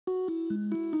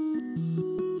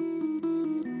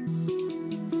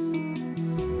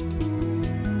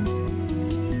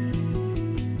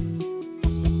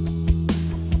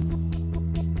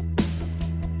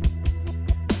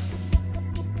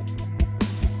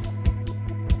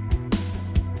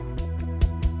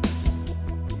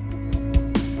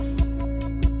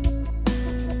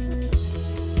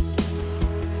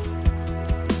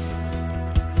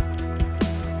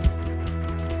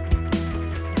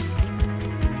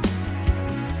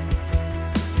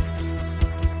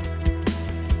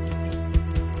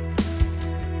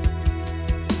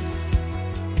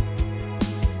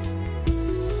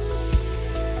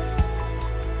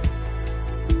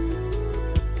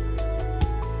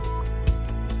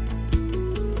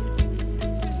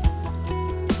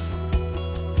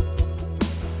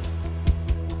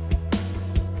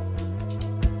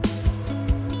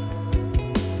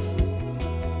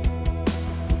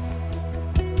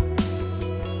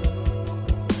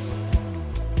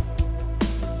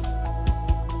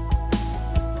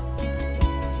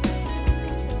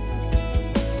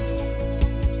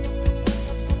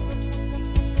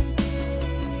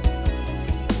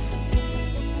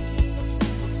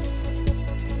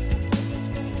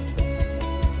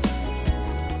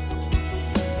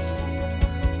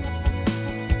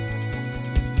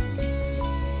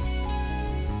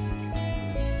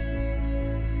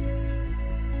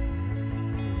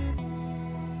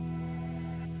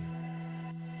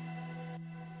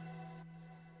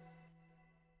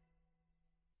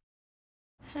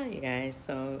Hi, you guys.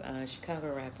 So,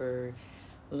 Chicago rapper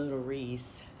Lil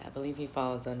Reese, I believe he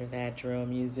falls under that drill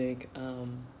music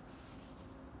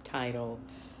title.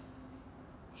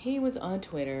 He was on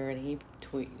Twitter and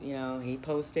he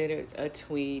posted a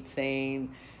tweet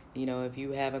saying, if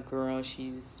you have a girl,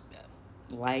 she's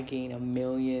liking a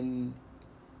million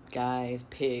guys'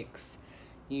 pics,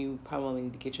 you probably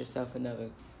need to get yourself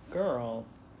another girl.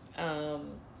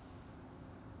 Um,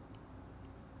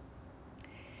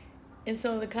 and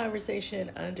so the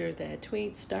conversation under that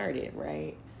tweet started,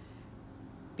 right?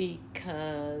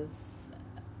 Because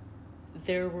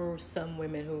there were some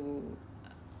women who,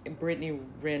 and Brittany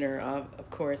Renner, of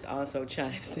course, also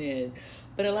chimes in,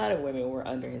 but a lot of women were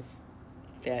under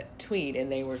that tweet,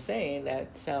 and they were saying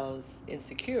that sounds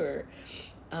insecure,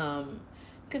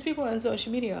 because people are on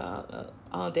social media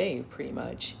all day, pretty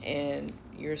much, and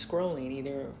you're scrolling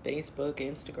either Facebook,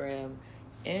 Instagram,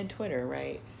 and Twitter,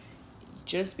 right?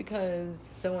 Just because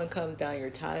someone comes down your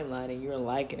timeline and you're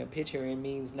liking a picture, it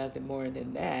means nothing more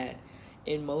than that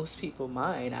in most people's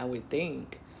mind, I would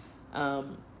think.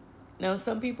 Um, Now,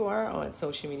 some people are on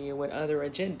social media with other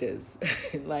agendas.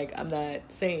 Like, I'm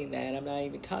not saying that. I'm not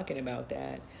even talking about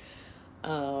that.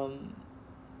 Um,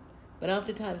 but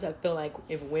oftentimes I feel like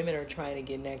if women are trying to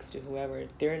get next to whoever,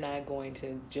 they're not going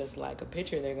to just like a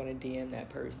picture, they're going to DM that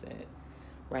person,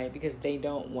 right? Because they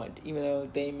don't want, even though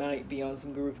they might be on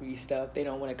some groovy stuff, they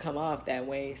don't want to come off that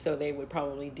way. So they would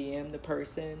probably DM the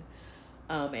person,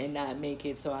 and not make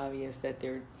it so obvious that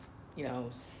they're,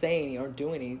 saying or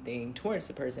doing anything towards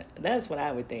the person. That's what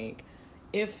I would think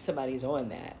if somebody's on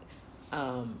that.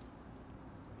 Um,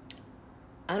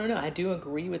 I don't know. I do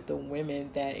agree with the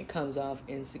women that it comes off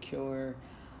insecure.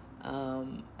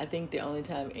 I think the only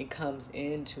time it comes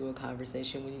into a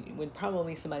conversation when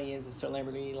probably somebody is a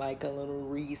celebrity like a Little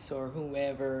Reese or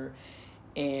whoever,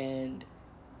 and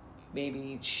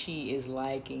maybe she is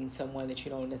liking someone that you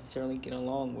don't necessarily get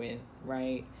along with,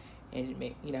 right? And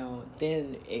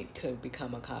then it could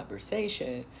become a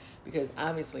conversation, because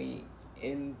obviously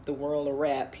in the world of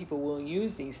rap, people will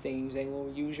use these things. They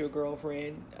will use your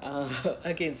girlfriend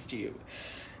against you.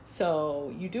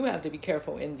 So you do have to be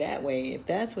careful in that way. If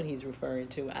that's what he's referring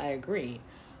to, I agree.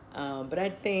 But I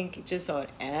think just on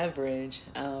average,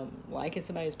 liking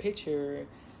somebody's picture,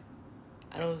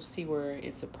 I don't see where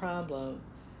it's a problem.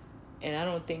 And I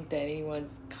don't think that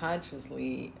anyone's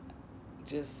consciously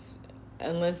just,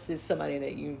 unless it's somebody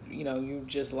that you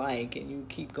just like and you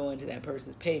keep going to that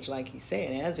person's page like he's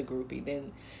saying as a groupie,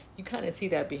 then you kind of see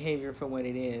that behavior for what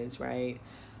it is, right?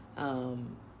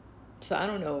 So I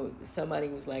don't know, somebody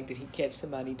was like, did he catch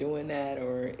somebody doing that,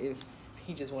 or if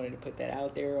he just wanted to put that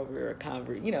out there over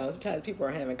a sometimes people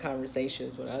are having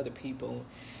conversations with other people,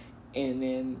 and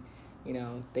then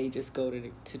they just go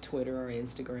to Twitter or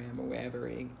Instagram or wherever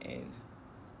and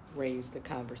raise the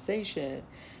conversation.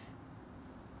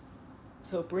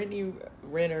 So Brittany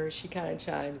Renner, she kind of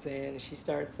chimes in. She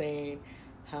starts saying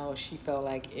how she felt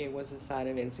like it was a sign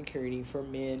of insecurity for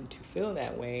men to feel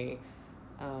that way,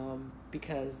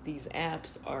 because these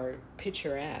apps are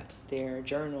picture apps. They're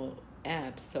journal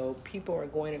apps. So people are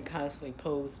going to constantly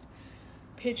post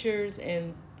pictures,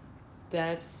 and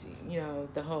that's,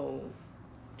 the whole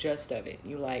gist of it.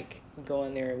 You like go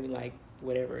in there and we like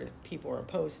whatever people are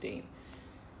posting.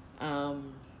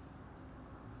 Um,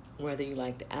 Whether you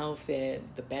like the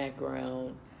outfit, the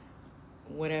background,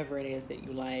 whatever it is that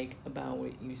you like about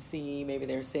what you see. Maybe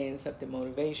they're saying something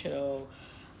motivational,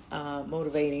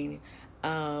 motivating.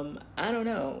 I don't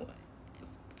know.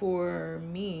 For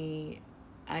me,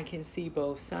 I can see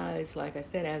both sides. Like I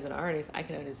said, as an artist, I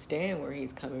can understand where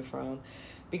he's coming from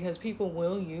because people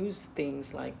will use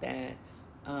things like that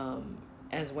um,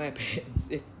 as weapons.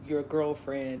 If your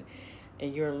girlfriend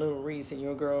and you're Lil Reese and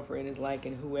your girlfriend is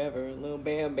liking whoever, Lil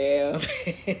Bam Bam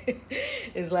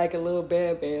is like a Lil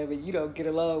Bam Bam and you don't get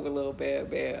along with Lil Bam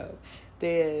Bam,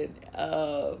 then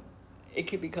it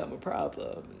can become a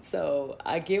problem. So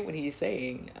I get what he's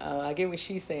saying. I get what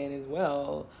she's saying as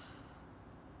well.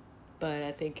 But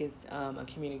I think it's a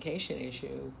communication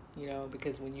issue,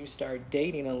 because when you start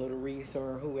dating a Little Reese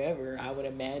or whoever, I would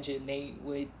imagine they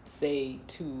would say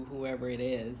to whoever it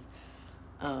is,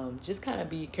 just kind of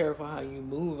be careful how you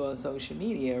move on social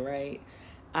media, right?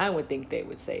 I would think they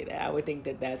would say that. I would think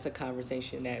that that's a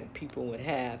conversation that people would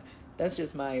have. That's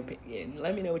just my opinion.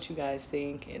 Let me know what you guys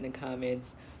think in the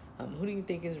comments. Who do you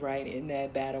think is right in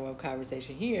that battle of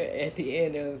conversation? Here at the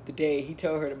end of the day, he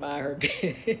told her to mind her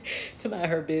to mind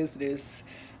her business,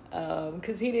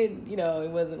 because he didn't,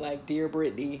 it wasn't like dear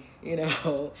Brittany,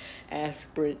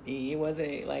 ask Brittany. It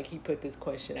wasn't like he put this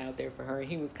question out there for her.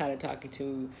 He was kind of talking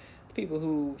to the people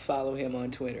who follow him on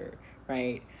Twitter,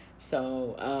 right?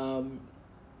 So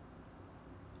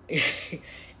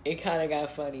it kind of got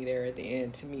funny there at the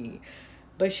end to me.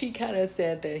 But she kind of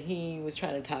said that he was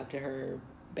trying to talk to her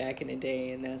back in the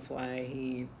day, and that's why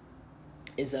he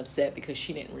is upset because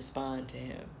she didn't respond to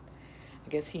him. I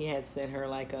guess he had sent her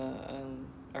like a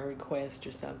request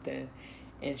or something,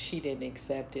 and she didn't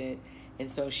accept it. And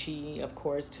so she, of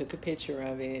course, took a picture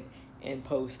of it and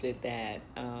posted that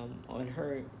on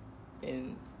her,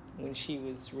 and when she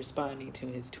was responding to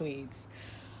his tweets.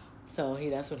 So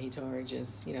that's when he told her,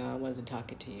 just, I wasn't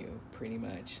talking to you, pretty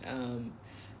much.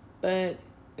 But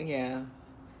yeah.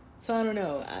 So I don't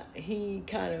know. He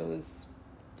kind of was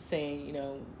saying,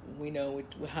 we know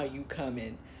how you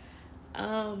coming.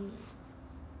 Yeah,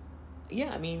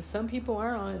 I mean, some people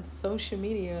are on social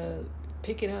media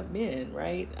picking up men,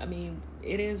 right? I mean,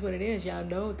 it is what it is. Y'all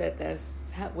know that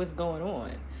that's what's going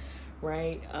on,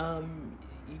 right?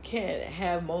 You can't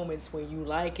have moments when you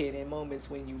like it and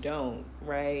moments when you don't,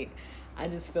 right? I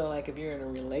just feel like if you're in a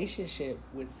relationship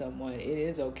with someone, it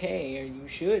is okay, or you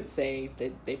should say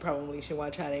that they probably should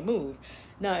watch how they move.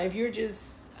 Now, if you're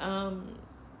just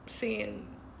seeing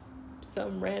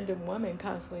some random woman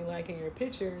constantly liking your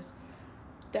pictures,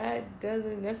 that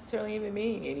doesn't necessarily even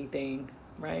mean anything,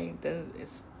 right?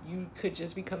 You could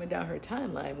just be coming down her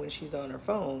timeline when she's on her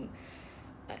phone,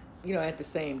 at the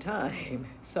same time.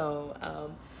 So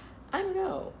I don't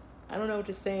know. I don't know what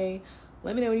to say.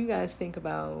 Let me know what you guys think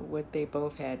about what they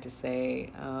both had to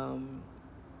say.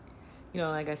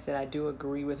 Like I said, I do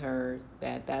agree with her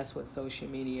that that's what social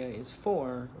media is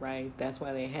for, right? That's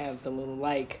why they have the little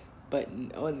like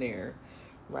button on there,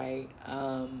 right?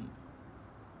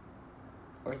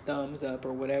 Or thumbs up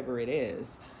or whatever it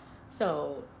is.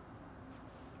 So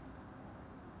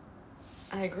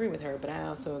I agree with her, but I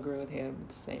also agree with him at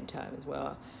the same time as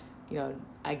well.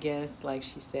 I guess, like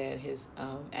she said, his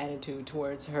attitude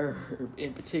towards her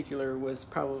in particular was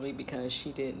probably because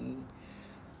she didn't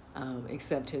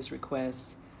accept his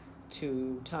request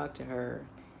to talk to her.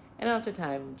 And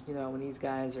oftentimes, when these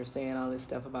guys are saying all this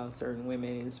stuff about certain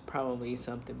women, it's probably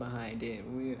something behind it.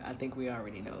 I think we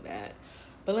already know that.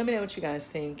 But let me know what you guys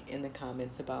think in the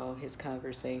comments about his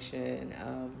conversation.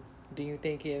 Do you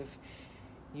think if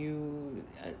you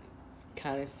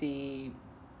kind of see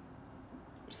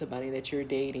somebody that you're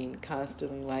dating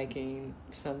constantly liking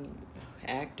some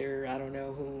actor, I don't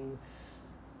know who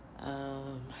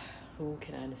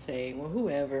can I say, well,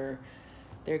 whoever,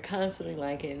 they're constantly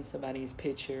liking somebody's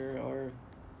picture, or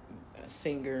a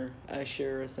singer,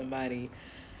 Usher, or somebody,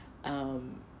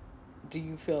 do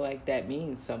you feel like that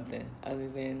means something other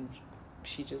than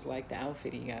she just liked the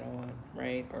outfit he got on,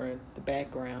 right? Or the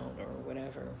background or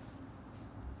whatever.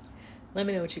 Let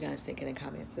me know what you guys think in the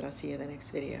comments, and I'll see you in the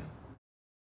next video.